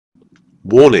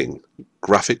Warning!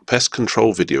 Graphic pest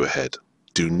control video ahead.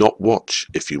 Do not watch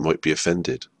if you might be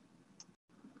offended.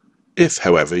 If,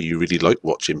 however, you really like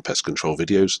watching pest control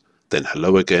videos, then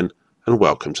hello again and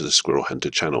welcome to the Squirrel Hunter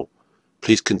channel.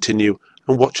 Please continue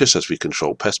and watch us as we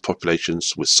control pest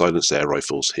populations with silenced air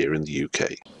rifles here in the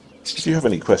UK. If you have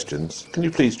any questions, can you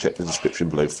please check the description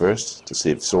below first to see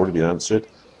if it's already been answered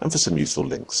and for some useful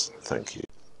links. Thank you.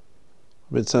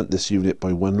 I've been sent this unit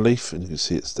by Oneleaf, and you can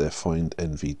see it's their Find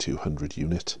NV200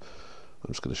 unit.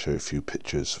 I'm just going to show you a few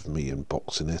pictures of me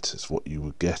unboxing it. It's what you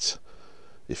would get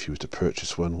if you were to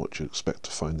purchase one, what you expect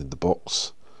to find in the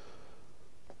box.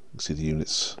 You can see the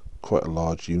unit's quite a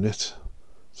large unit.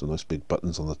 Some nice big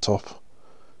buttons on the top.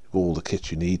 You've got all the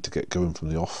kit you need to get going from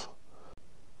the off.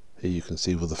 Here you can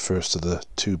see with the first of the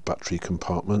two battery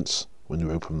compartments. When you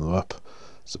open them up,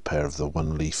 it's a pair of the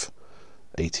Oneleaf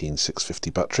 18650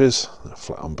 batteries. They're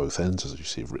flat on both ends, as you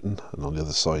see written, and on the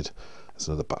other side there's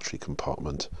another battery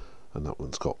compartment, and that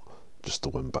one's got just the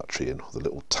one battery in with a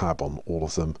little tab on all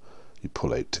of them you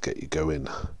pull out to get you going,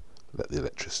 let the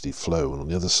electricity flow. And on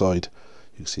the other side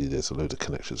you can see there's a load of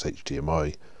connections,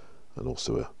 HDMI and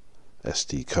also a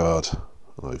SD card,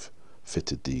 and I've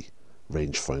fitted the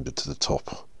rangefinder to the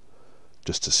top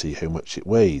just to see how much it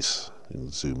weighs. You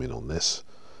can zoom in on this.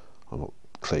 I'm not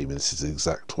claiming this is the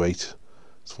exact weight.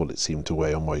 It's what it seemed to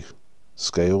weigh on my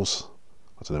scales.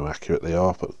 I don't know how accurate they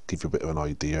are, but give you a bit of an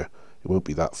idea. It won't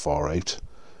be that far out,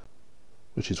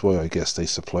 which is why I guess they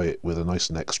supply it with a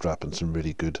nice neck strap and some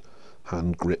really good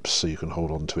hand grips so you can hold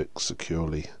on to it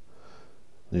securely.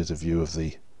 Here's a view of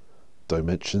the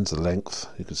dimensions, the length.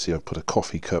 You can see I've put a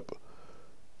coffee cup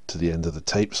to the end of the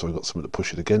tape, so I've got something to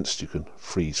push it against. You can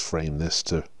freeze frame this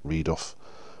to read off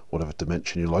whatever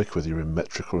dimension you like, whether you're in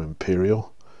metric or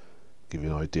imperial. Give you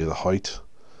an idea of the height.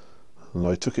 And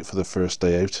I took it for the first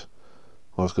day out.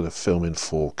 I was going to film in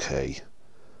 4K,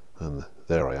 and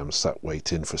there I am sat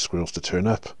waiting for squirrels to turn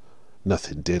up.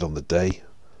 Nothing did on the day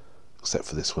except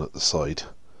for this one at the side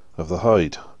of the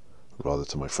hide. Rather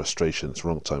to my frustration, it's the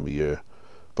wrong time of year,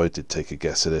 but I did take a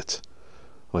guess at it.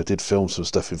 I did film some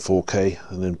stuff in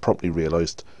 4K and then promptly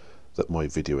realised that my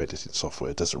video editing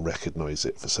software doesn't recognise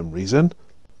it for some reason.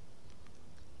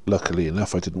 Luckily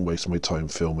enough, I didn't waste my time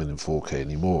filming in 4K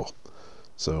anymore,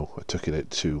 so I took it out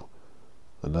to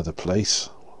another place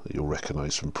that you'll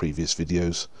recognise from previous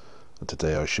videos, and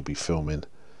today I should be filming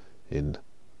in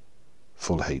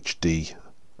full HD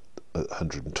at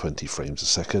 120 frames a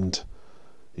second.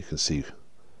 You can see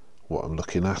what I'm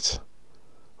looking at.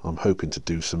 I'm hoping to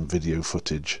do some video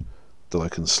footage that I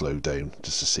can slow down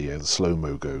just to see how the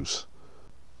slow-mo goes.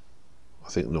 I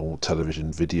think normal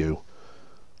television video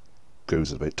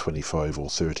goes at about 25 or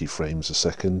 30 frames a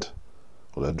second,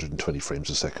 or 120 frames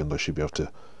a second. I should be able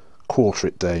to quarter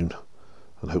it down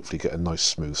and hopefully get a nice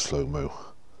smooth slow-mo.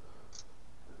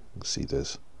 You can see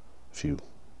there's a few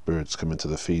birds coming to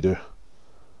the feeder.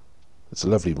 It's a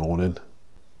lovely morning.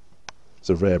 It's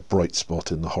a rare bright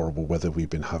spot in the horrible weather we've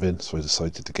been having, so I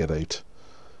decided to get out.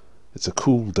 It's a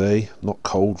cool day, not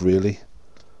cold really,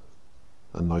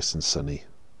 and nice and sunny,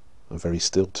 and very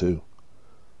still too.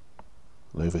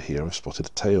 And over here I've spotted a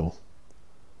tail.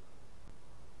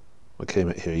 I came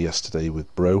out here yesterday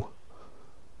with Bro,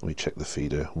 and we checked the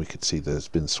feeder and we could see there's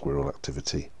been squirrel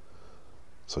activity.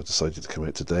 So I decided to come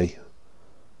out today,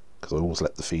 because I always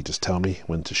let the feeders tell me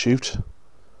when to shoot,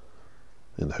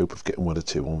 in the hope of getting one or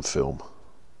two on film.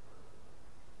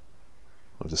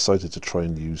 I've decided to try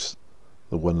and use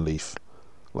the Oneleaf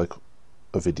like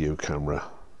a video camera.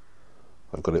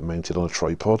 I've got it mounted on a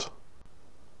tripod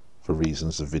for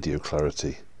reasons of video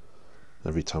clarity.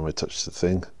 Every time I touch the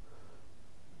thing,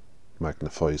 it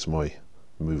magnifies my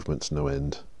movements no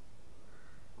end.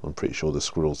 I'm pretty sure the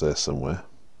squirrel's there somewhere.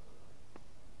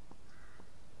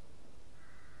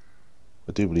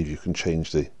 I do believe you can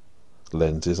change the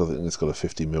lenses. I think it's got a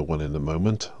 50mm one in the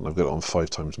moment, and I've got it on 5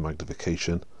 times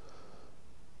magnification.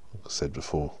 Like I said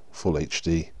before, full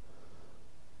HD,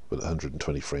 but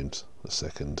 120 frames a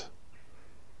second.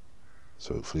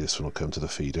 So hopefully this one will come to the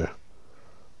feeder,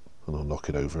 and I'll knock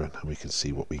it over and we can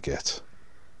see what we get.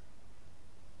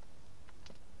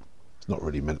 It's not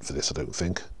really meant for this, I don't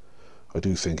think. I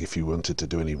do think if you wanted to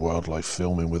do any wildlife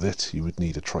filming with it, you would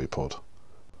need a tripod.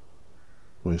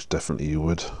 Most definitely you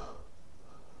would.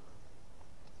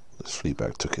 This flea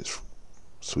bag took its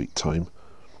sweet time.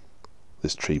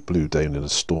 This tree blew down in a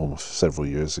storm several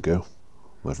years ago.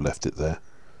 I've left it there.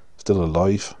 Still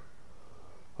alive.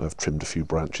 I've trimmed a few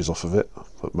branches off of it,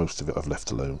 but most of it I've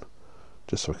left alone,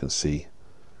 just so I can see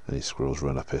any squirrels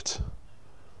run up it.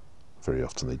 Very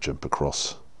often they jump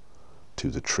across to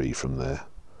the tree from there.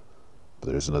 But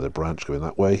there is another branch going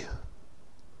that way.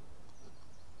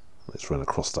 Let's run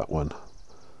across that one.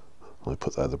 I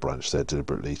put that other branch there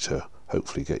deliberately to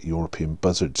hopefully get European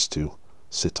buzzards to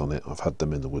sit on it. I've had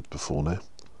them in the woods before now.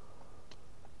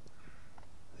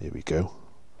 Here we go.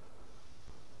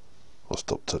 I'll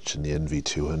stop touching the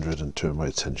NV200 and turn my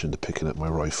attention to picking up my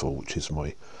rifle, which is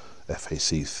my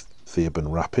FAC Theoban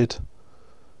Rapid.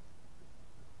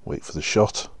 Wait for the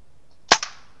shot.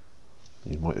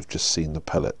 You might have just seen the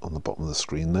pellet on the bottom of the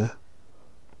screen there.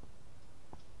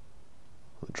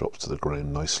 It drops to the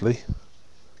ground nicely.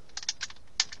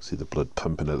 See the blood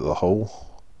pumping out of the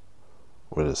hole,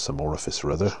 where there's some orifice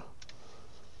or other.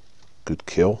 Good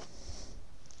kill.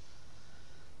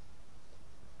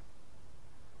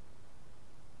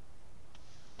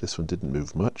 This one didn't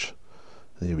move much.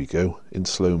 There we go, in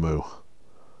slow-mo.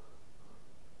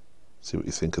 See what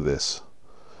you think of this.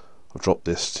 I've dropped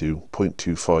this to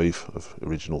 0.25 of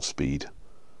original speed.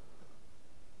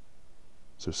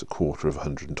 So it's a quarter of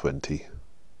 120.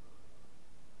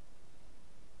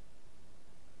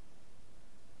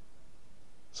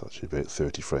 It's actually about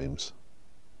 30 frames.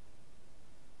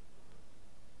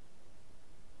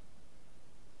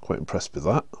 Quite impressed with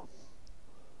that. I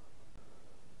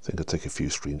think I'll take a few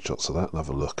screenshots of that and have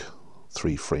a look.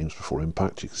 3 frames before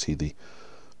impact, you can see the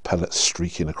pellets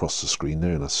streaking across the screen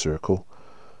there in a circle.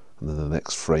 And then the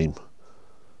next frame,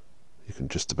 you can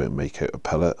just about make out a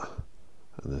pellet.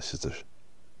 And this is the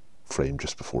frame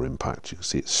just before impact. You can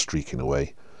see it streaking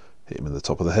away, hit him in the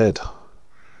top of the head.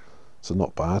 So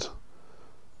not bad.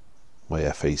 My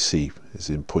FAC is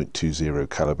in .20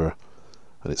 caliber,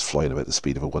 and it's flying about the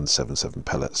speed of a 177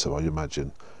 pellet. So I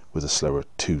imagine with a slower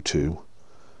 2.2,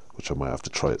 which I might have to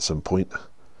try at some point,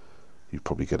 you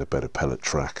probably get a better pellet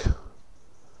track.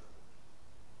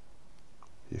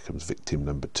 Here comes victim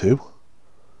number 2.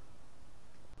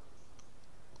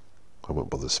 I won't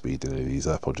bother speeding any of these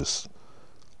up, I'll just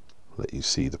let you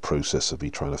see the process of me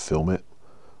trying to film it.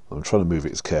 I'm trying to move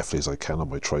it as carefully as I can on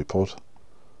my tripod,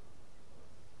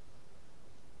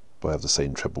 but I have the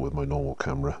same trouble with my normal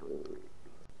camera.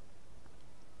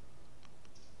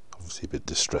 Obviously a bit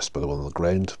distressed by the one on the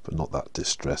ground, but not that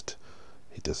distressed.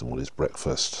 He doesn't want his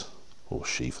breakfast, or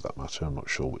she for that matter. I'm not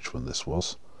sure which one this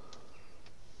was.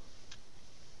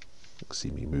 You can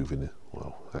see me moving,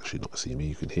 well, actually not see me,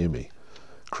 you can hear me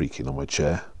creaking on my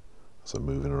chair as I'm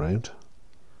moving around.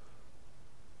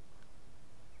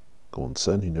 Go on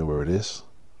son, you know where it is.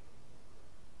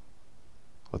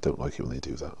 I don't like it when they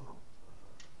do that.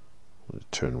 When I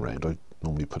turn around, I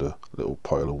normally put a little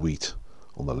pile of wheat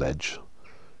on the ledge.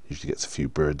 Usually gets a few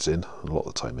birds in, and a lot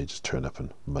of the time they just turn up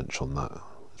and munch on that.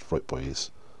 It's right by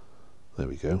his, there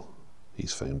we go,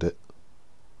 he's found it.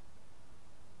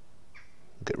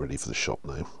 Get ready for the shot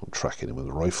now. I'm tracking him with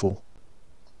a rifle.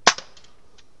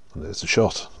 And there's the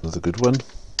shot, another good one.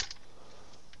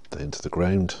 Down to the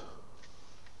ground.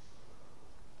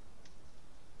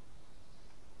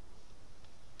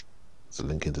 There's a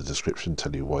link in the description,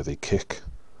 tell you why they kick.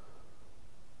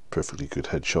 Perfectly good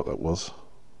headshot that was.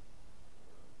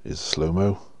 Here's a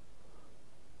slow-mo.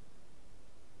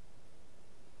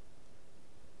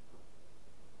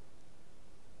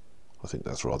 I think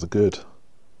that's rather good.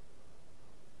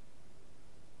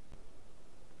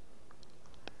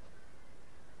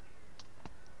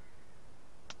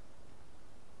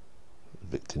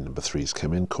 Victim number 3's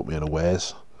come in, caught me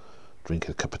unawares.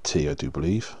 Drinking a cup of tea, I do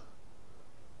believe.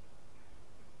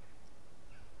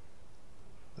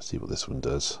 Let's see what this one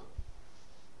does.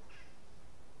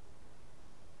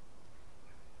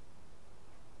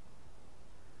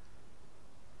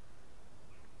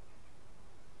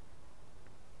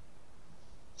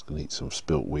 It's going to eat some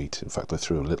spilt wheat. In fact, I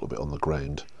threw a little bit on the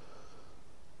ground.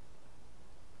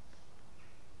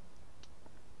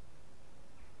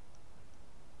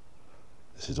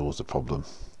 This is always a problem.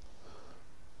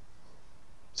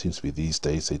 Seems to be these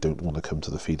days they don't want to come to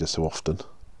the feeder so often.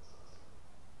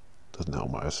 Doesn't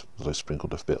help matters that I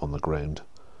sprinkled a bit on the ground.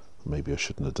 Maybe I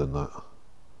shouldn't have done that.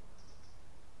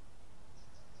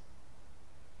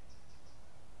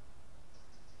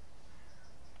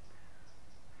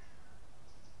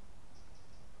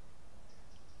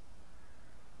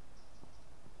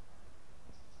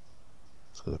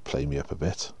 It's going to play me up a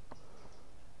bit.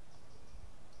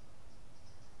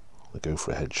 I'll go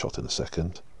for a headshot in a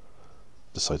second.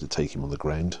 Decide to take him on the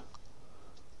ground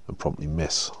and promptly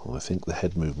miss. And I think the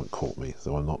head movement caught me,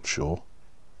 though I'm not sure.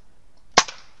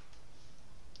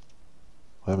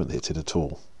 I haven't hit it at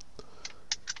all.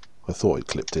 I thought I'd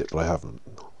clipped it, but I haven't.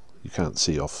 You can't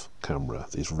see off camera.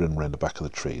 It's run around the back of the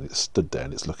tree and it stood there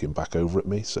and it's looking back over at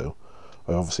me, so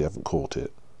I obviously haven't caught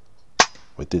it.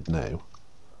 I did now.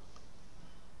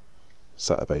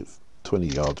 Sat about 20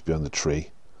 yards behind the tree.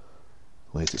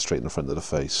 I hit it straight in the front of the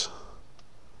face.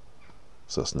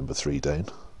 So that's number 3 down.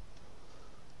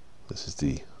 This is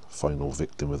the final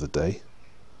victim of the day,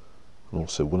 and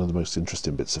also one of the most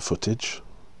interesting bits of footage.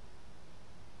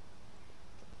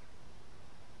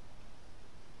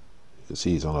 You can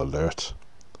see he's on alert.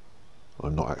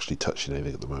 I'm not actually touching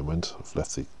anything at the moment. I've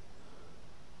left the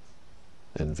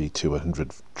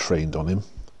NV200 trained on him,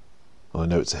 and I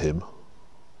know it's a him.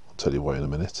 I'll tell you why in a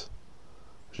minute.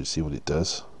 You should see what it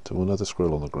does to another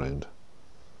squirrel on the ground.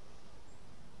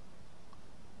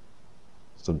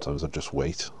 Sometimes I just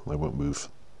wait. I won't move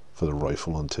for the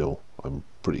rifle until I'm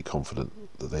pretty confident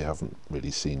that they haven't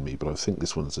really seen me, but I think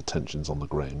this one's attention's on the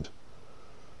ground.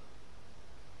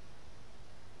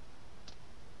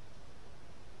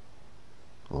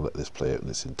 I'll let this play out in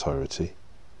its entirety.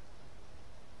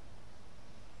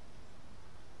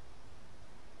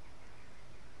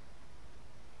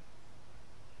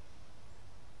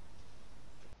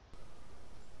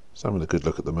 So I'm having a good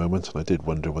look at the moment, and I did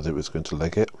wonder whether it was going to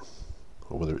leg it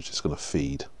or whether it's just going to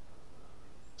feed.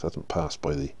 It hasn't passed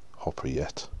by the hopper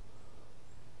yet.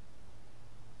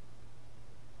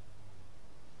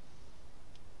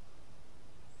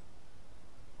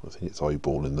 I think it's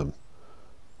eyeballing them,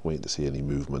 waiting to see any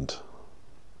movement.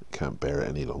 It can't bear it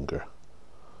any longer.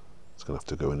 It's going to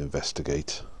have to go and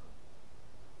investigate.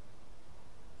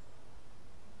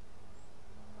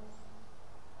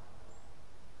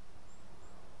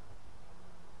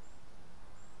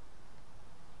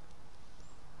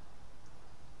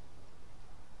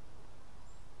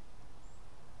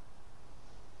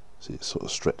 See, it's sort of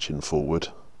stretching forward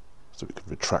so it can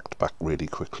retract back really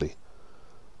quickly.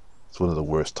 It's one of the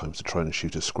worst times to try and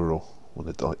shoot a squirrel when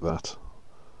they're like that.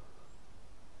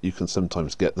 You can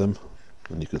sometimes get them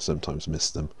and you can sometimes miss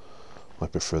them. I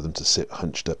prefer them to sit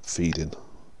hunched up feeding.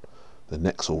 Their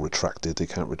neck's all retracted, they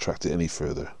can't retract it any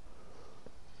further.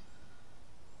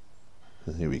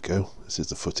 And here we go, this is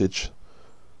the footage.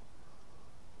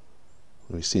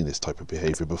 We've seen this type of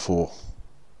behaviour before.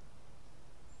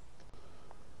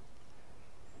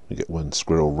 We get one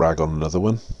squirrel rag on another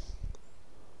one.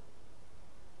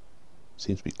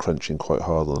 Seems to be crunching quite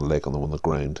hard on the leg on the one on the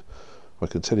ground. I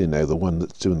can tell you now, the one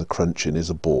that's doing the crunching is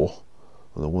a boar,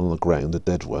 and the one on the ground, the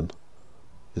dead one,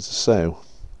 is a sow.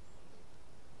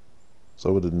 So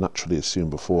I would have naturally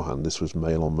assumed beforehand this was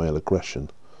male on male aggression,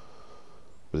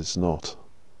 but it's not.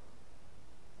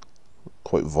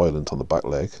 Quite violent on the back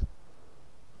leg.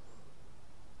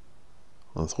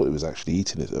 I thought it was actually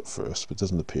eating it at first, but it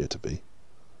doesn't appear to be.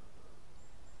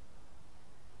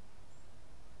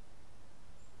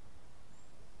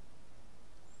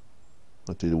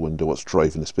 I do wonder what's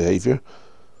driving this behaviour.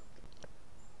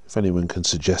 If anyone can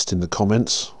suggest in the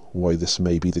comments why this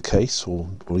may be the case, or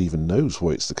even knows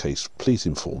why it's the case, please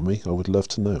inform me. I would love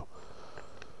to know.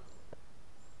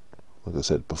 Like I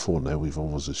said before now, we've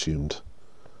always assumed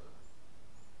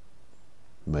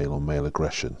male on male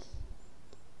aggression.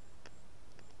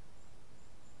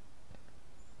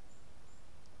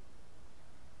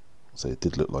 So it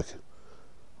did look like it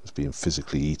was being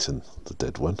physically eaten, the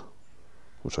dead one,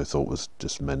 which I thought was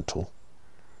just mental.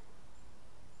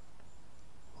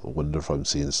 I wonder if I'm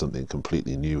seeing something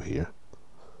completely new here.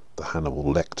 The Hannibal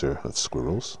Lecter of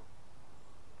squirrels.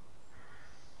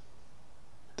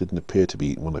 Didn't appear to be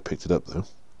eaten when I picked it up though.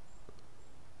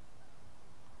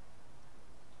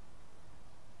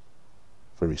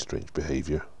 Very strange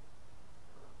behaviour.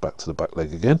 Back to the back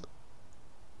leg again.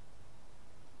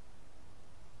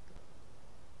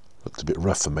 Looked a bit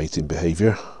rough for mating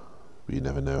behaviour, but you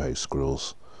never know how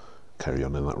squirrels carry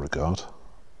on in that regard.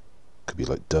 Could be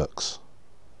like ducks.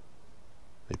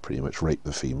 They pretty much rape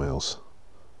the females.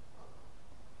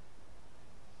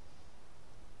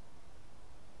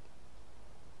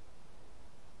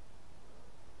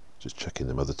 Just checking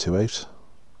them other two out.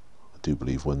 I do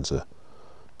believe one's a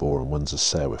boar and one's a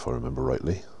sow, if I remember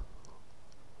rightly.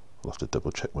 I'll have to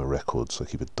double check my records. I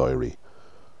keep a diary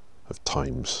of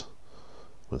times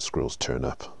when squirrels turn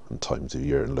up and times of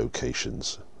year and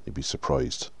locations. You'd be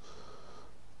surprised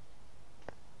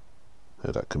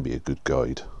how that can be a good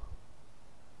guide.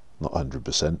 Not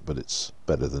 100%, but it's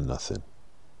better than nothing.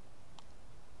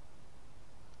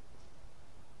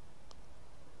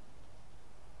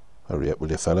 Hurry up, will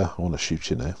you, fella? I want to shoot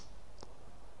you now.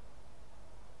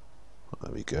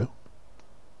 There we go.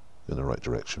 In the right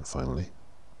direction finally.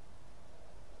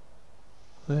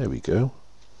 There we go.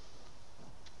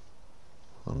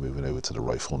 I'm moving over to the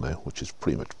rifle now, which is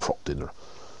pretty much propped in a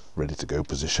ready to go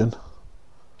position.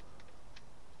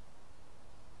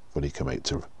 I've only come out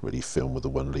to really film with the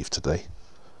Oneleaf today.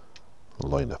 I'll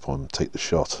line up on, take the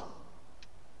shot.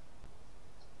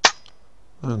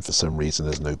 And for some reason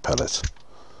there's no pellet.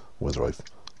 Whether I've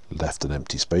left an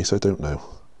empty space, I don't know.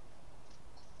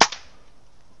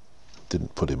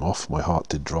 didn't put him off. My heart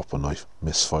did drop when I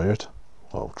misfired,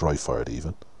 well, dry fired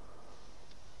even.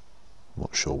 I'm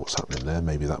not sure what's happening there.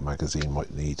 Maybe that magazine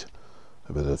might need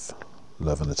a bit of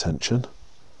love and attention.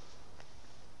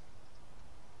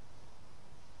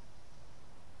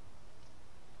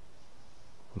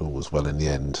 But all was well in the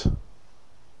end.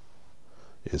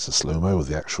 Here's the slow-mo of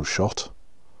the actual shot.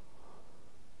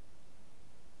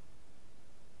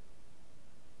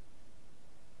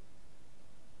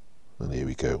 And here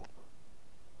we go.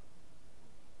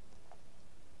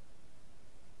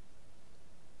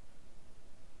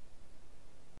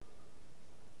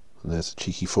 And there's a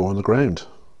cheeky 4 on the ground.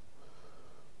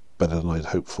 Better than I'd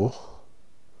hoped for.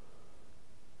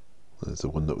 There's the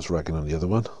one that was ragging on the other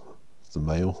one. The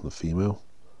male, the female.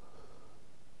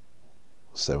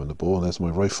 7 the ball, and there's my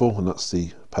rifle, and that's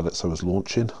the pellets I was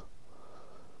launching.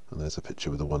 And there's a picture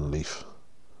with the Oneleaf.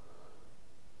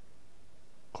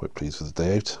 Quite pleased with the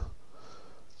day out.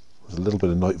 There's a little bit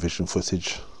of night vision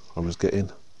footage I was getting.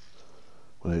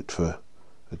 Went out for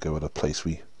a go at a place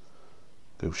we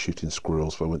go shooting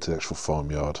squirrels, but I went to the actual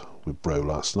farmyard with Bro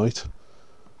last night.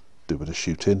 Do a bit of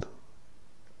shooting.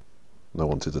 And I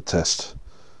wanted to test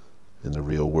in the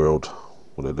real world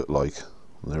what it looked like.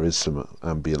 And there is some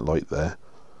ambient light there.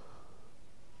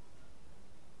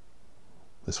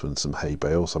 This one's some hay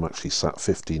bales. I'm actually sat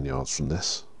 15 yards from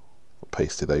this. I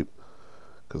paced it out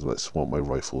because I just want my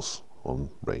rifles on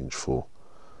range for.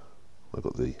 I've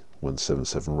got the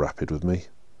 177 Rapid with me.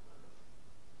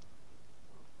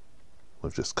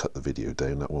 I've just cut the video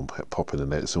down. That one kept popping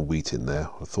in and out. Some wheat in there.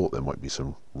 I thought there might be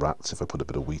some rats if I put a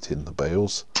bit of wheat in the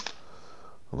bales.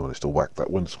 And I managed to whack that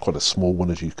one. It's quite a small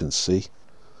one, as you can see.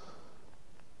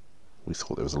 We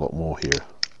thought there was a lot more here.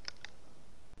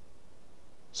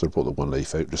 So I brought the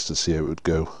Oneleaf out just to see how it would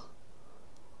go.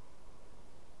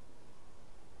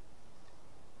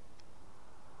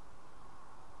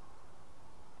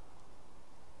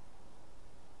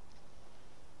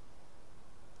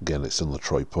 Again, it's on the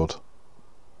tripod.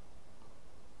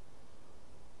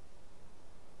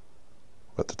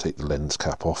 I've had to take the lens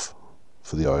cap off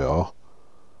for the IR.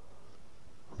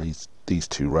 These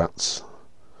two rats,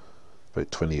 about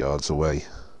 20 yards away.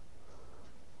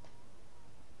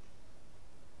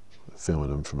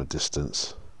 Filming them from a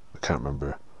distance. I can't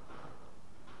remember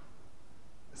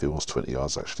if it was 20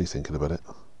 yards actually, thinking about it.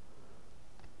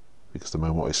 Because the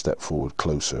moment I stepped forward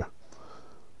closer,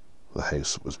 the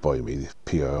house that was by me, the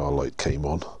PIR light came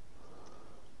on.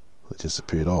 It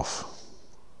disappeared off.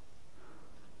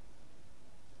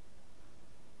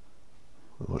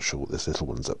 I'm not sure what this little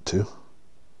one's up to.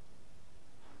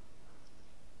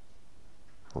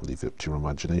 I'll leave it up to your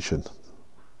imagination.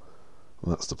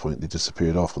 And that's the point, they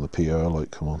disappeared off when the PIR light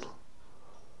come on.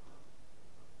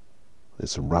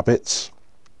 There's some rabbits.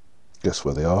 Guess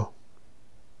where they are?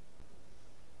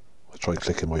 I try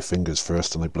clicking my fingers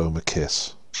first and I blow them a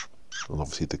kiss. And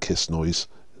obviously the kiss noise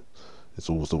is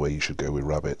always the way you should go with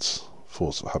rabbits.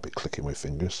 Force of habit clicking my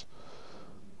fingers.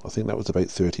 I think that was about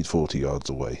 30 to 40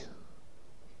 yards away.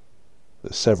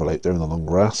 There's several out there in the long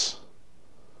grass.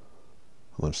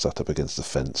 And I'm sat up against the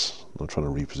fence. I'm trying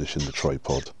to reposition the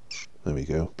tripod. There we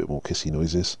go, a bit more kissy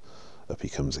noises. Up he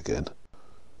comes again.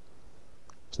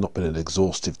 It's not been an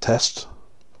exhaustive test,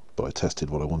 but I tested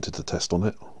what I wanted to test on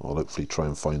it. I'll hopefully try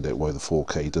and find out why the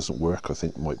 4K doesn't work. I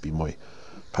think it might be my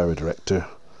power director.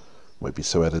 Might be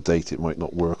so out of date it might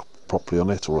not work properly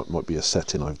on it, or it might be a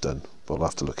setting I've done. But I'll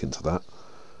have to look into that.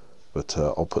 But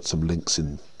I'll put some links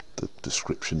in the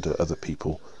description to other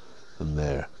people and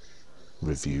their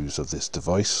reviews of this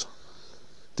device.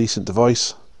 Decent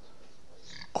device.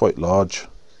 Quite large,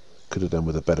 could have done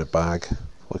with a better bag,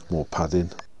 like more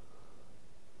padding,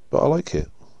 but I like it,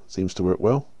 seems to work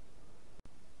well.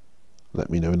 Let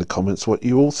me know in the comments what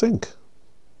you all think.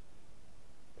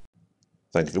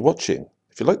 Thank you for watching.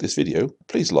 If you like this video,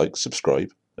 please like,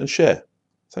 subscribe and share.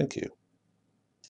 Thank you.